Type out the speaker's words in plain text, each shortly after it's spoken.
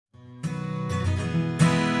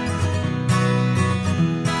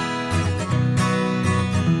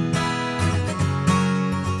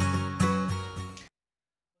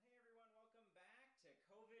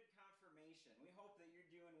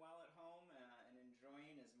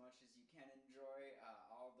much as you can enjoy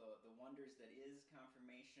all the wonders that is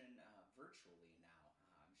confirmation virtually now.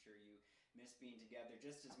 I'm sure you miss being together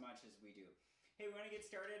just as much as we do. Hey, we want to get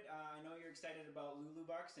started. I know you're excited about Lulu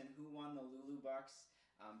Bucks and who won the Lulu Bucks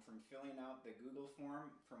from filling out the Google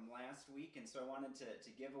form from last week. And so I wanted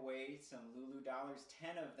to give away some Lulu dollars,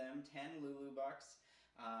 10 of them, 10 Lulu Bucks.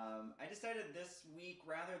 I decided this week,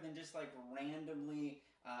 rather than just like randomly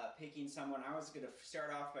picking someone, I was going to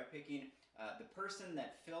start off by picking the person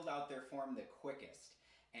that filled out their form the quickest.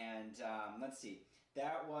 And let's see,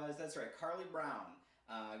 that's right, Carly Brown.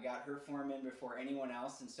 Got her form in before anyone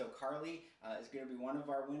else, and so Carly is going to be one of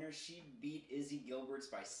our winners. She beat Izzy Gilbert's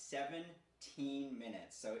by 17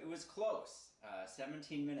 minutes, so it was close.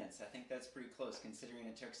 17 minutes, I think that's pretty close considering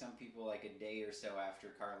it took some people like a day or so after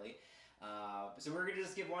Carly. So we're going to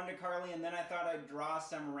just give one to Carly, and then I thought I'd draw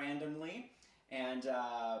some randomly. And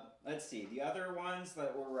let's see, the other ones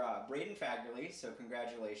that were Braden Fagerly, so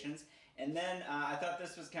congratulations. And then I thought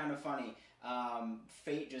this was kind of funny.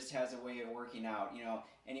 Fate just has a way of working out. You know,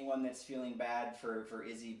 anyone that's feeling bad for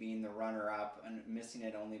Izzy being the runner-up and missing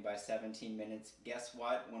it only by 17 minutes, guess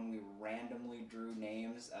what? When we randomly drew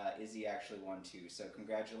names, Izzy actually won too. So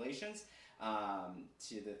congratulations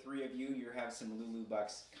to the three of you. You have some Lulu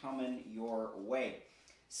Bucks coming your way.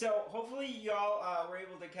 So hopefully y'all were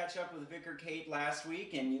able to catch up with Vicar Kate last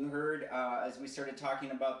week, and you heard as we started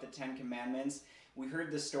talking about the 10 Commandments, we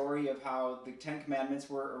heard the story of how the 10 Commandments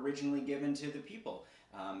were originally given to the people,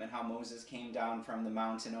 and how Moses came down from the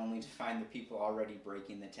mountain only to find the people already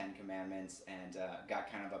breaking the 10 Commandments, and got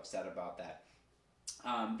kind of upset about that.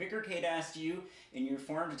 Vicar Kate asked you in your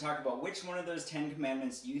form to talk about which one of those 10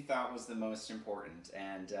 Commandments you thought was the most important,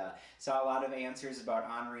 and saw a lot of answers about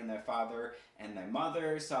honoring thy father and thy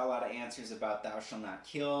mother, saw a lot of answers about thou shalt not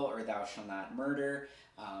kill or thou shalt not murder.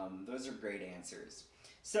 Those are great answers.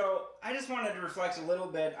 So I just wanted to reflect a little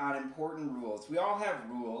bit on important rules. We all have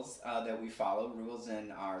rules that we follow, rules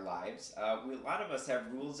in our lives. A lot of us have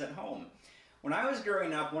rules at home. When I was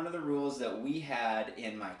growing up, one of the rules that we had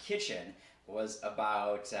in my kitchen was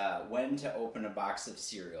about when to open a box of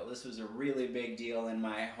cereal. This was a really big deal in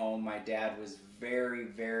my home. My dad was very,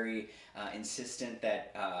 very insistent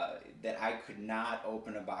that that I could not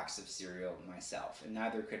open a box of cereal myself, and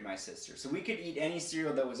neither could my sister. So we could eat any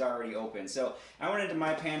cereal that was already open. So I went into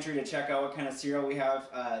my pantry to check out what kind of cereal we have.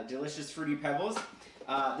 Delicious Fruity Pebbles.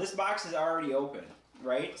 This box is already open,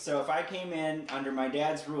 right? So if I came in under my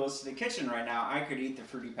dad's rules to the kitchen right now, I could eat the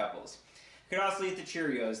Fruity Pebbles. Could also eat the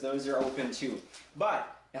Cheerios, those are open too.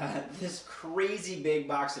 But this crazy big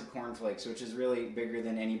box of cornflakes, which is really bigger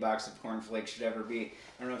than any box of cornflakes should ever be.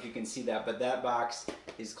 I don't know if you can see that, but that box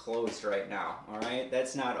is closed right now, all right?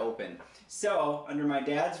 That's not open. So, under my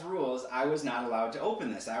dad's rules, I was not allowed to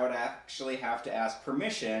open this. I would actually have to ask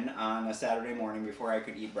permission on a Saturday morning before I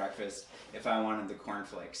could eat breakfast if I wanted the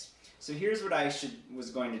cornflakes. So here's what I was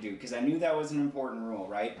going to do, because I knew that was an important rule,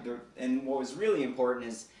 right? And what was really important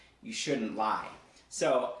is you shouldn't lie.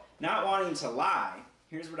 So, not wanting to lie,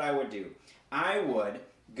 here's what I would do. I would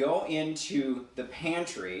go into the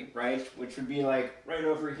pantry, right, which would be like right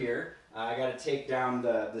over here. I got to take down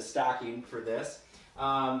the stocking for this.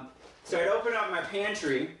 So I'd open up my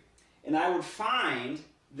pantry, and I would find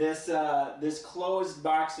this, this closed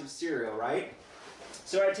box of cereal, right?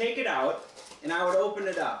 So I'd take it out, and I would open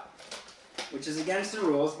it up, which is against the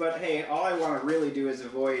rules, but hey, all I want to really do is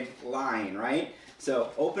avoid lying, right?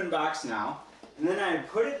 So, open box now, and then I'd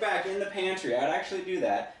put it back in the pantry. I'd actually do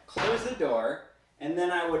that, close the door, and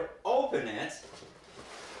then I would open it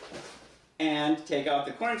and take out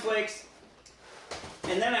the cornflakes,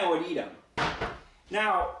 and then I would eat them.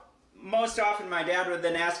 Now, most often my dad would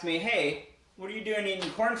then ask me, hey, what are you doing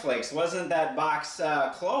eating cornflakes? Wasn't that box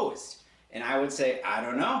closed? And I would say, I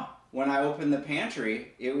don't know. When I opened the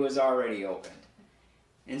pantry, it was already opened.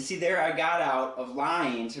 And see, there I got out of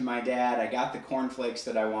lying to my dad. I got the cornflakes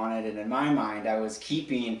that I wanted, and in my mind, I was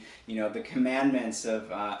keeping, you know, the commandments of,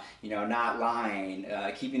 you know, not lying,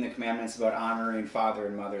 keeping the commandments about honoring father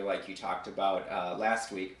and mother like you talked about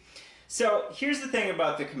last week. So here's the thing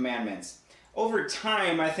about the commandments. Over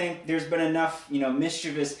time, I think there's been enough, you know,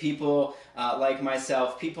 mischievous people like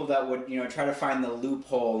myself, people that would, you know, try to find the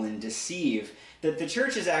loophole and deceive, that the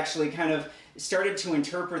church has actually kind of started to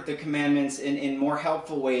interpret the commandments in more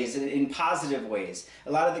helpful ways, in positive ways.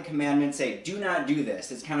 A lot of the commandments say, do not do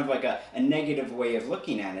this. It's kind of like a negative way of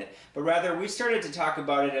looking at it. But rather, we started to talk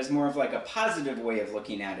about it as more of like a positive way of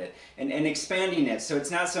looking at it and expanding it. So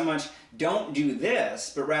it's not so much, don't do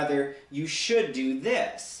this, but rather, you should do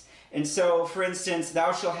this. And so, for instance,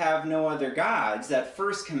 thou shalt have no other gods, that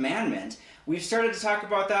first commandment, we've started to talk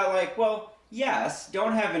about that like, well, yes,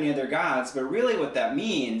 don't have any other gods, but really what that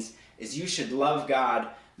means is you should love God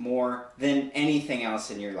more than anything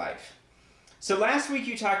else in your life. So last week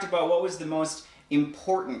you talked about what was the most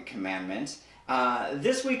important commandment.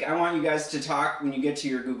 This week I want you guys to talk, when you get to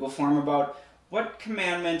your Google form, about what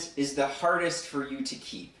commandment is the hardest for you to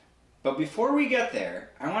keep. But before we get there,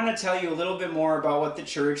 I want to tell you a little bit more about what the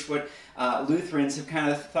church, what Lutherans have kind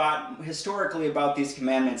of thought historically about these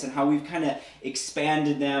commandments and how we've kind of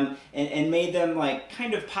expanded them and made them like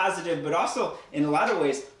kind of positive, but also in a lot of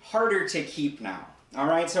ways harder to keep now. All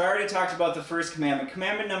right, so I already talked about the first commandment.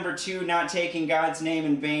 Commandment number 2, not taking God's name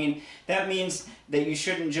in vain. That means that you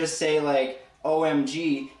shouldn't just say like,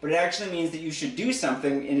 OMG, but it actually means that you should do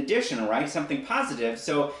something in addition, right? Something positive.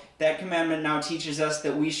 So that commandment now teaches us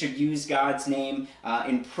that we should use God's name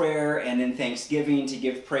in prayer and in thanksgiving to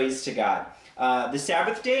give praise to God. The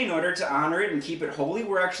Sabbath day, in order to honor it and keep it holy,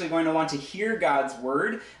 we're actually going to want to hear God's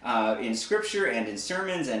word in Scripture and in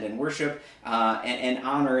sermons and in worship and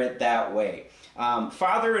honor it that way.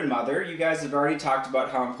 Father and mother, you guys have already talked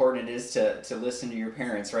about how important it is to listen to your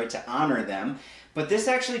parents, right? To honor them. But this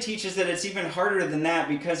actually teaches that it's even harder than that,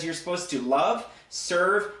 because you're supposed to love,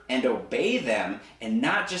 serve, and obey them, and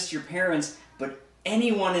not just your parents, but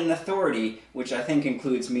anyone in authority, which I think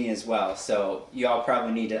includes me as well. So you all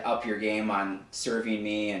probably need to up your game on serving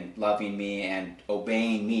me and loving me and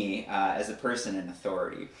obeying me as a person in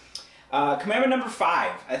authority. Commandment number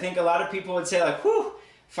 5. I think a lot of people would say like, whew,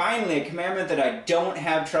 finally, a commandment that I don't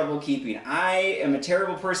have trouble keeping. I am a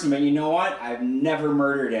terrible person, but you know what? I've never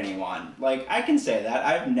murdered anyone. Like, I can say that.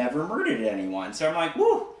 I've never murdered anyone. So I'm like,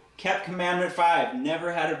 woo, kept commandment 5.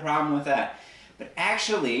 Never had a problem with that. But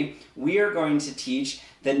actually, we are going to teach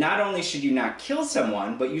that not only should you not kill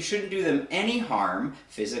someone, but you shouldn't do them any harm,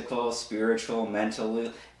 physical, spiritual,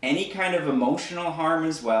 mental, any kind of emotional harm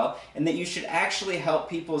as well, and that you should actually help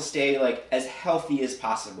people stay like as healthy as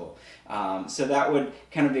possible. So that would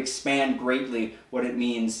kind of expand greatly what it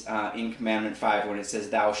means in Commandment 5 when it says,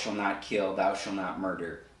 thou shalt not kill, thou shalt not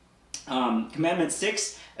murder. Commandment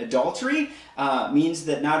 6, adultery, means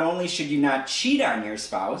that not only should you not cheat on your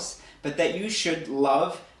spouse, but that you should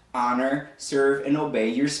love, honor, serve, and obey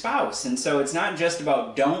your spouse. And so it's not just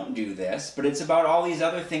about don't do this, but it's about all these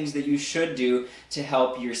other things that you should do to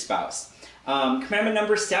help your spouse. Commandment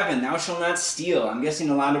number 7, thou shalt not steal. I'm guessing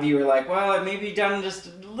a lot of you are like, well, I've maybe done just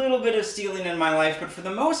a little bit of stealing in my life, but for the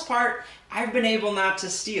most part, I've been able not to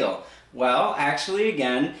steal. Well, actually,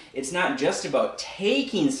 again, it's not just about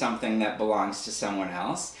taking something that belongs to someone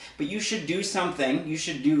else, but you should do something, you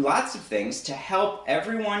should do lots of things to help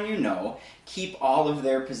everyone you know keep all of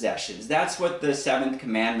their possessions. That's what the 7th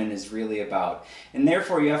commandment is really about. And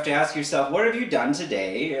therefore, you have to ask yourself, what have you done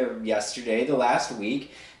today, or yesterday, the last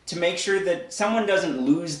week, to make sure that someone doesn't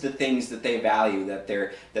lose the things that they value, that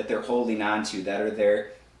they're holding on to, that are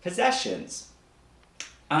their possessions.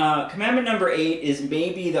 Commandment number 8 is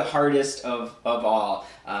maybe the hardest of all.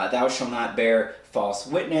 Thou shalt not bear false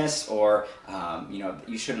witness, or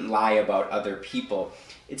you shouldn't lie about other people.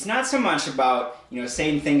 It's not so much about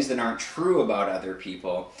saying things that aren't true about other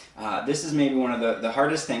people. This is maybe one of the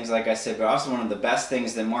hardest things, like I said, but also one of the best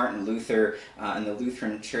things that Martin Luther and the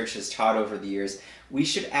Lutheran Church has taught over the years. We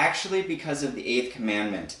should actually, because of the 8th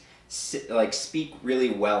commandment, speak really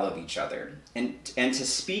well of each other, and to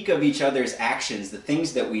speak of each other's actions, the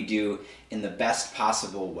things that we do, in the best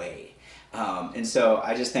possible way. And so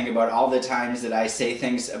I just think about all the times that I say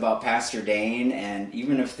things about Pastor Dane, and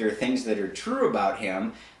even if they're things that are true about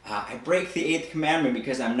him, I break the 8th commandment,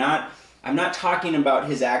 because I'm not talking about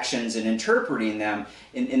his actions and interpreting them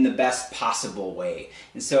in the best possible way.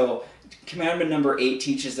 And so commandment number 8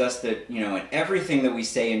 teaches us that in everything that we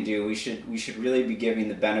say and do, we should really be giving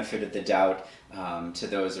the benefit of the doubt to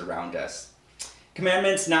those around us.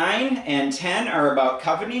 Commandments 9 and 10 are about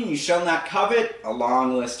coveting. You shall not covet, a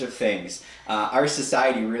long list of things. Our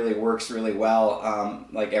society really works really well.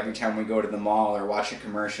 Like every time we go to the mall or watch a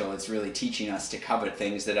commercial, it's really teaching us to covet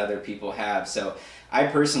things that other people have. So I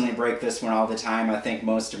personally break this one all the time. I think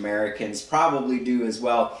most Americans probably do as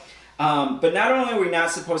well. But not only are we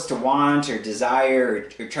not supposed to want or desire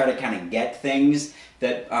or try to kind of get things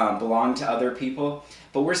that belong to other people,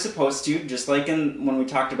 but we're supposed to, just like when we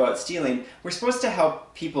talked about stealing, we're supposed to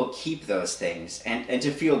help people keep those things and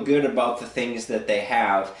to feel good about the things that they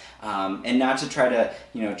have, and not to try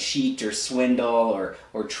to cheat or swindle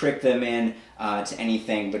or trick them in to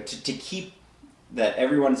anything, but to keep that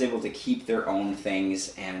everyone's able to keep their own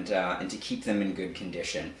things and to keep them in good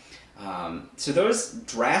condition. So those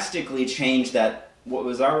drastically changed what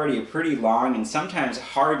was already a pretty long and sometimes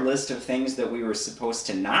hard list of things that we were supposed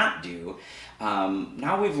to not do.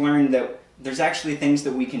 Now we've learned that there's actually things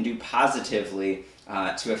that we can do positively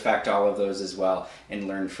to affect all of those as well and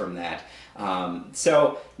learn from that.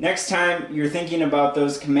 So next time you're thinking about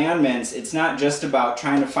those commandments, it's not just about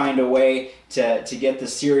trying to find a way to get the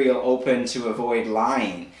cereal open to avoid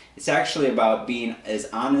lying. It's actually about being as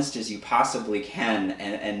honest as you possibly can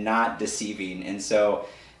and not deceiving. And so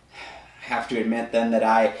I have to admit then that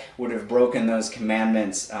I would have broken those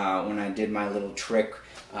commandments when I did my little trick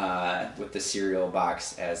with the cereal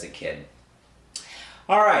box as a kid.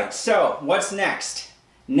 All right, so what's next?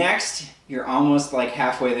 Next, you're almost like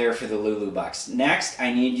halfway there for the Lulu Bucks. Next,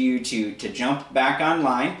 I need you to jump back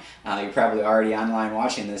online. You're probably already online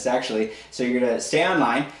watching this actually, so you're gonna stay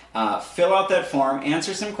online, fill out that form,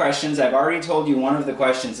 answer some questions. I've already told you one of the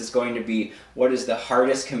questions is going to be, what is the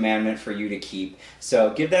hardest commandment for you to keep?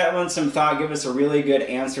 So give that one some thought, give us a really good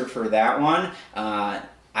answer for that one.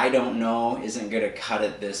 I don't know isn't going to cut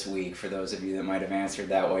it this week for those of you that might have answered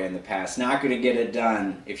that way in the past. Not going to get it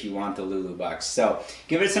done if you want the Lulu Bucks. So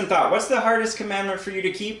give it some thought. What's the hardest commandment for you to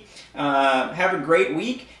keep? Have a great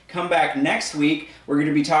week. Come back next week. We're going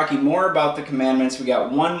to be talking more about the commandments. We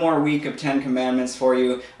got one more week of 10 commandments for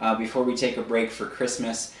you before we take a break for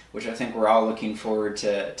Christmas, which I think we're all looking forward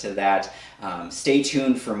to that. Stay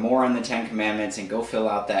tuned for more on the 10 commandments and go fill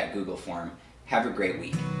out that Google form. Have a great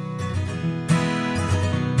week.